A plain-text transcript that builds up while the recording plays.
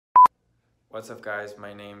What's up, guys?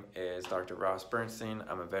 My name is Dr. Ross Bernstein.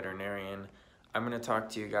 I'm a veterinarian. I'm going to talk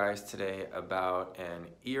to you guys today about an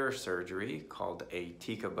ear surgery called a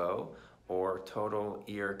Teca-Bo, or total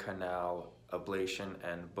ear canal ablation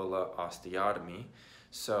and Bulla osteotomy.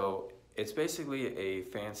 So it's basically a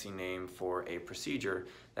fancy name for a procedure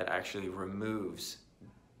that actually removes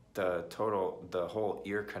the whole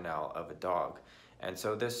ear canal of a dog. And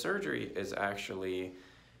so this surgery is actually,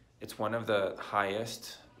 it's one of the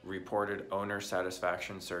highest reported owner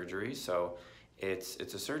satisfaction surgeries. So it's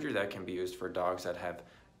a surgery that can be used for dogs that have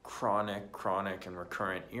chronic and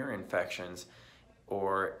recurrent ear infections,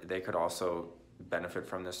 or they could also benefit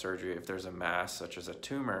from this surgery if there's a mass such as a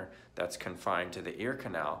tumor that's confined to the ear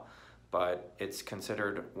canal. But it's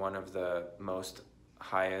considered one of the most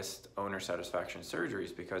highest owner satisfaction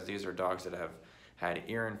surgeries because these are dogs that have had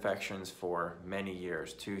ear infections for many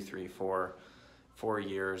years, 2, 3, 4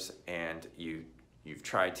 years, and you've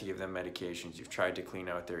tried to give them medications, you've tried to clean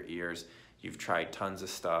out their ears, you've tried tons of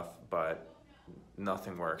stuff, but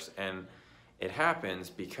nothing works. And it happens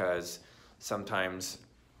because sometimes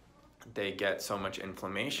they get so much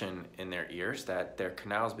inflammation in their ears that their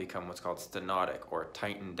canals become what's called stenotic, or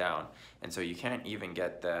tightened down. And so you can't even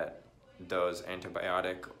get those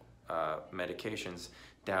antibiotic medications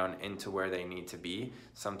down into where they need to be.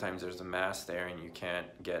 Sometimes there's a mass there and you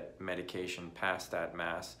can't get medication past that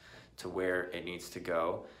mass to where it needs to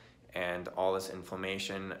go. And all this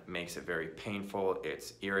inflammation makes it very painful,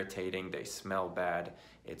 it's irritating, they smell bad,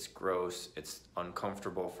 it's gross, it's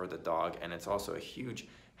uncomfortable for the dog, and it's also a huge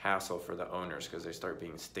hassle for the owners because they start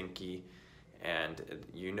being stinky and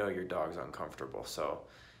you know your dog's uncomfortable. So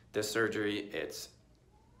this surgery, it's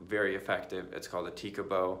very effective. It's called a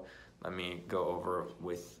Teca-Bo. Let me go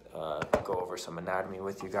over some anatomy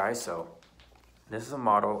with you guys. So this is a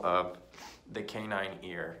model of the canine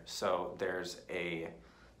ear. So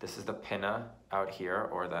this is the pinna out here,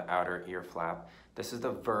 or the outer ear flap. This is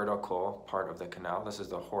the vertical part of the canal. This is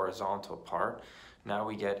the horizontal part. Now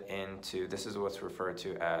we get into, this is what's referred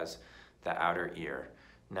to as the outer ear.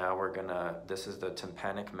 Now this is the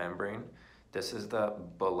tympanic membrane. This is the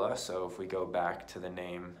bulla. So if we go back to the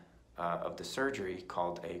name of the surgery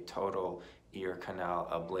called a total ear canal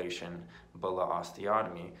ablation Bulla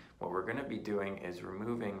osteotomy, what we're going to be doing is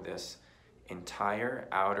removing this entire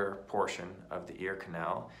outer portion of the ear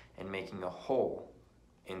canal and making a hole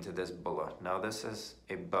into this bulla. Now this is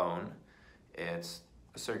a bone, it's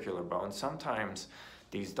a circular bone. Sometimes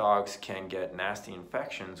these dogs can get nasty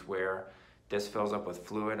infections where this fills up with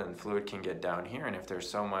fluid, and fluid can get down here, and if there's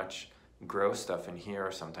so much gross stuff in here,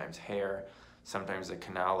 or sometimes hair, sometimes the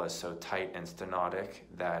canal is so tight and stenotic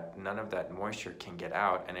that none of that moisture can get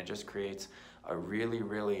out, and it just creates a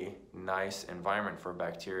really nice environment for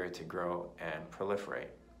bacteria to grow and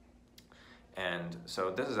proliferate. And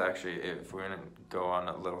so this is actually, if we're going to go on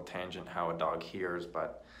a little tangent how a dog hears,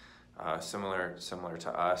 but similar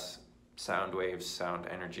to us, sound waves, sound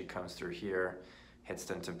energy comes through here, hits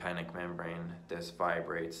the tympanic membrane, this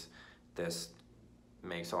vibrates, this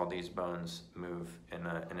makes all these bones move in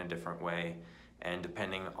a different way, and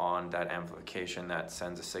depending on that amplification, that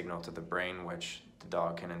sends a signal to the brain, which the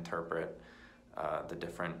dog can interpret the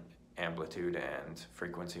different amplitude and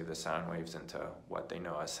frequency of the sound waves into what they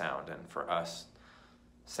know as sound. And for us,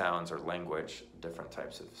 sounds or language, different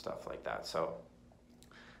types of stuff like that. So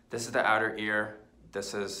this is the outer ear,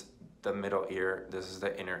 this is the middle ear, this is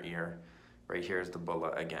the inner ear, right here is the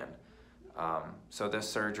bulla again. So this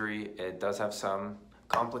surgery, it does have some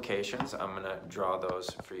complications. I'm gonna draw those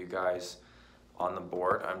for you guys on the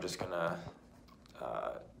board. I'm just gonna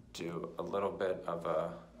do a little bit of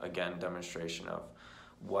again, demonstration of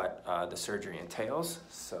what the surgery entails.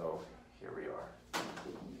 So here we are.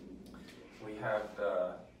 We have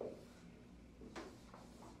let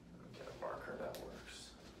me get a marker that works.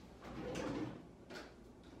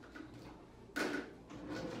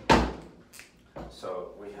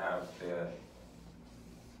 So we have the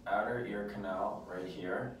outer ear canal right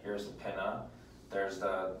here. Here's the pinna. There's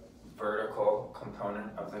the vertical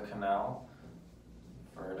component of the canal.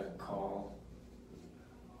 Vertical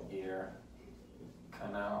ear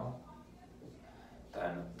canal.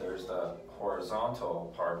 Then there's the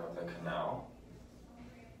horizontal part of the canal.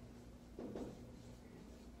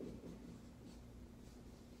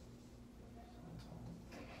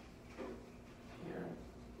 Ear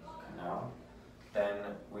canal. Then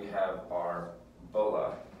we have our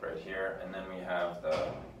bulla right here, and then we have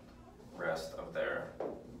the rest of their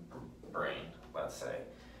brain, let's say.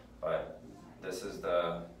 But this is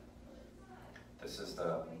the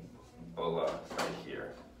bulla right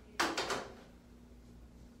here.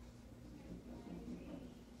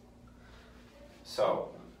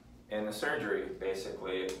 in the surgery,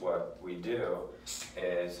 basically what we do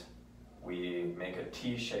is we make a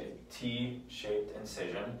T-shaped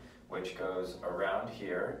incision, which goes around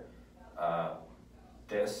here.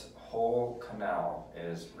 This whole canal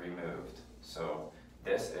is removed. So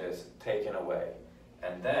this is taken away.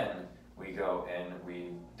 And then we go in,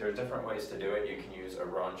 there are different ways to do it. You can use a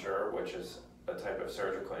rongeur, which is a type of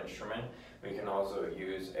surgical instrument. We can also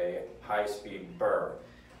use a high-speed burr,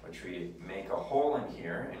 which we make a hole in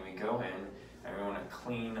here, and we go in and we want to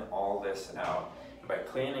clean all this out. By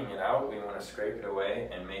cleaning it out, we want to scrape it away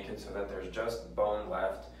and make it so that there's just bone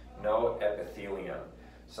left, no epithelium.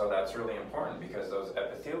 So that's really important because those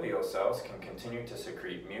epithelial cells can continue to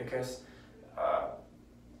secrete mucus,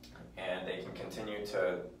 and they can continue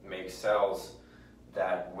to make cells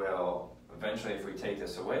that will, eventually if we take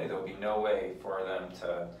this away, there'll be no way for them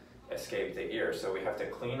to escape the ear. So we have to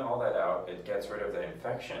clean all that out. It gets rid of the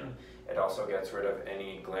infection. It also gets rid of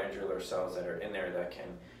any glandular cells that are in there that can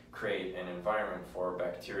create an environment for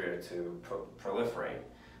bacteria to proliferate.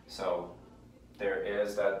 So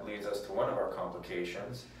that leads us to one of our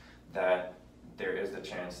complications, that there is the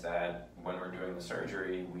chance that when we're doing the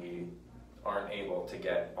surgery, we aren't able to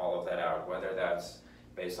get all of that out, whether that's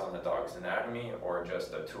based on the dog's anatomy or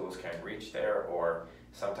just the tools can't reach there, or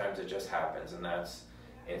sometimes it just happens, and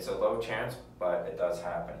it's a low chance, but it does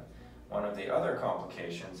happen. One of the other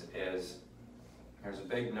complications is there's a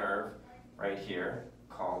big nerve right here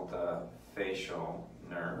called the facial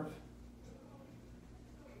nerve.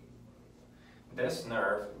 This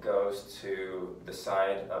nerve goes to the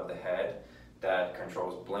side of the head that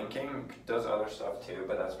controls blinking, does other stuff too,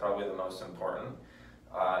 but that's probably the most important.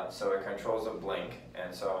 So it controls a blink,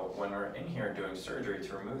 and so when we're in here doing surgery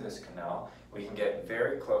to remove this canal, we can get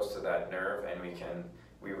very close to that nerve and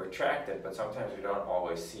we retract it, but sometimes we don't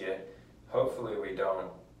always see it. Hopefully we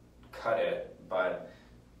don't cut it, but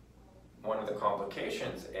one of the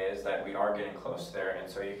complications is that we are getting close there, and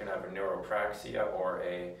so you can have a neuropraxia or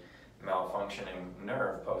a malfunctioning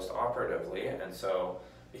nerve post-operatively, and so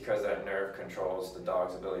because that nerve controls the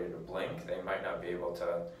dog's ability to blink, they might not be able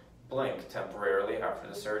to blink temporarily after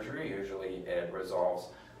the surgery. Usually it resolves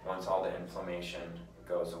once all the inflammation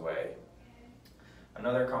goes away.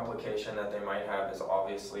 Another complication that they might have is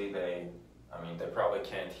obviously they probably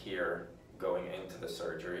can't hear going into the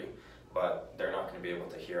surgery, but they're not going to be able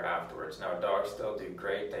to hear afterwards. Now dogs still do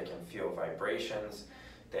great. They can feel vibrations,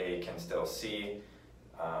 they can still see,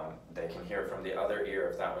 they can hear from the other ear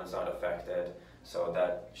if that one's not affected, so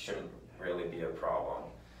that shouldn't really be a problem.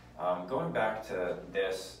 Going back to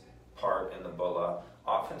this part in the bulla,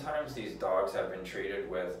 oftentimes these dogs have been treated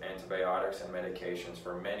with antibiotics and medications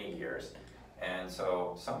for many years, and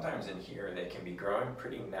so sometimes in here they can be growing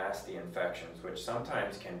pretty nasty infections, which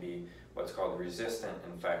sometimes can be what's called resistant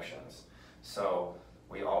infections. So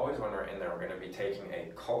we always, when we're in there, we're going to be taking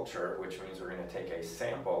a culture, which means we're going to take a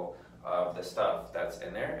sample of the stuff that's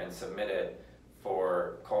in there and submit it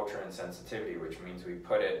for culture and sensitivity, which means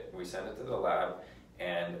we send it to the lab,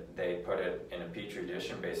 and they put it in a petri dish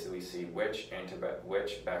and basically see which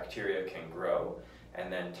bacteria can grow,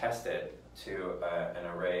 and then test it to an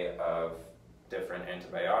array of different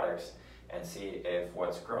antibiotics and see if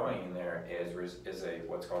what's growing in there is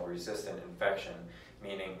what's called resistant infection,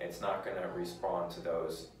 meaning it's not going to respond to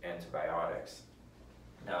those antibiotics.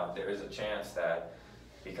 Now there is a chance that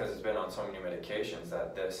because it's been on so many medications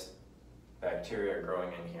that this bacteria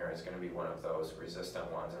growing in here is going to be one of those resistant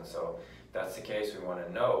ones, and so if that's the case, we want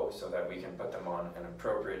to know so that we can put them on an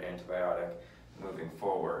appropriate antibiotic moving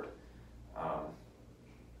forward.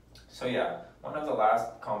 So yeah, one of the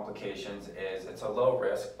last complications is it's a low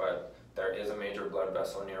risk, but there is a major blood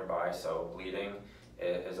vessel nearby, so bleeding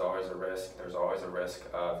is always a risk. There's always a risk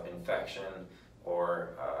of infection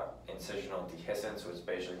or incisional dehiscence, which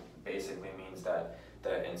basically means that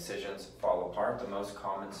the incisions fall apart. The most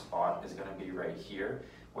common spot is going to be right here,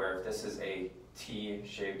 where if this is a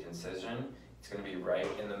T-shaped incision, it's going to be right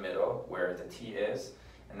in the middle where the T is.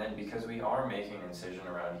 And then because we are making an incision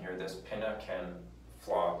around here, this pinna can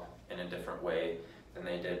flop in a different way than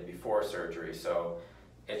they did before surgery. So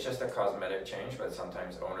it's just a cosmetic change, but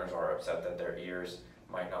sometimes owners are upset that their ears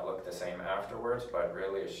might not look the same afterwards, but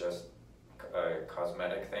really it's just a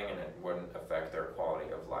cosmetic thing and it wouldn't affect their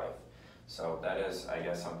quality of life. So that is, I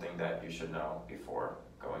guess, something that you should know before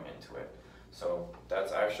going into it. So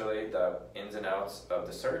that's actually the ins and outs of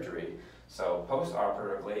the surgery. So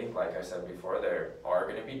post-operatively, like I said before, they are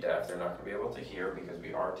going to be deaf. They're not going to be able to hear because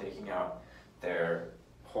we are taking out their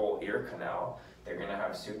whole ear canal. They're going to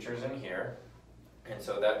have sutures in here. And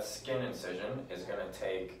so that skin incision is going to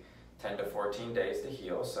take 10 to 14 days to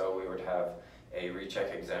heal. So we would have a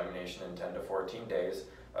recheck examination in 10 to 14 days.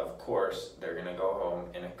 Of course, they're going to go home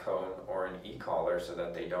in a cone or an e-collar so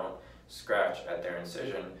that they don't scratch at their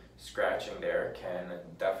incision. Scratching there can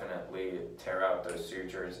definitely tear out those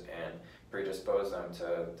sutures and predispose them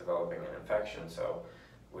to developing an infection, so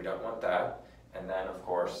we don't want that. And then of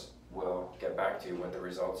course we'll get back to you with the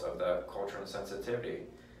results of the culture and sensitivity,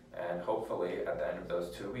 and hopefully at the end of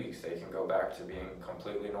those 2 weeks they can go back to being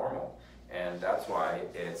completely normal. And that's why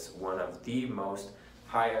it's one of the most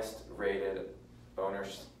highest rated owner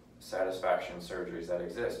satisfaction surgeries that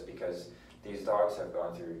exist, because these dogs have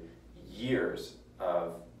gone through years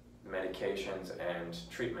of medications and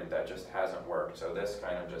treatment that just hasn't worked. So this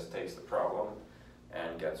kind of just takes the problem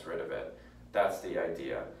and gets rid of it. That's the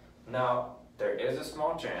idea. Now, there is a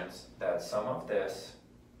small chance that some of this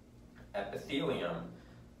epithelium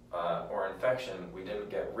or infection we didn't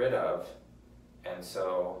get rid of, and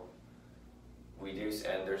so we do,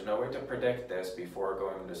 and there's no way to predict this before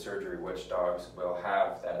going into surgery, which dogs will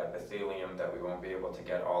have that epithelium that we won't be able to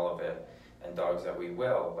get all of it, and dogs that we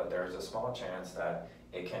will, but there's a small chance that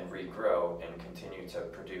it can regrow and continue to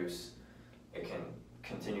produce,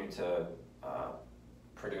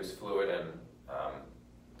 produce fluid and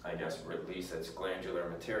I guess release its glandular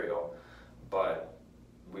material, but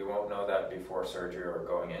we won't know that before surgery or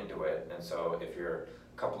going into it. And so if you're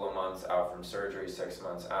a couple of months out from surgery, 6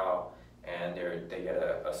 months out, and they get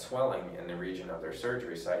a swelling in the region of their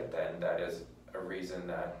surgery site, then that is a reason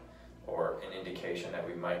that, or an indication that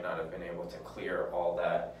we might not have been able to clear all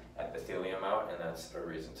that epithelium out, and that's a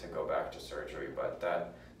reason to go back to surgery. But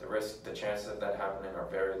the chances of that happening are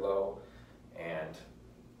very low, and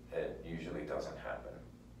it usually doesn't happen.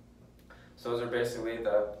 So those are basically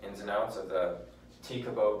the ins and outs of the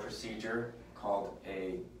Teca-Bo procedure, called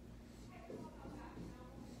a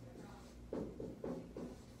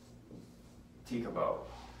Teca-Bo.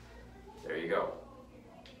 There you go.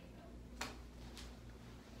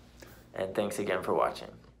 And thanks again for watching.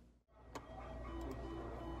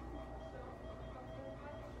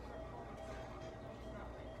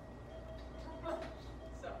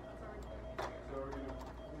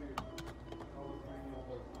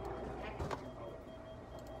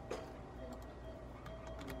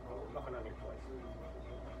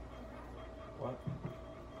 What?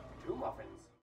 2 muffins.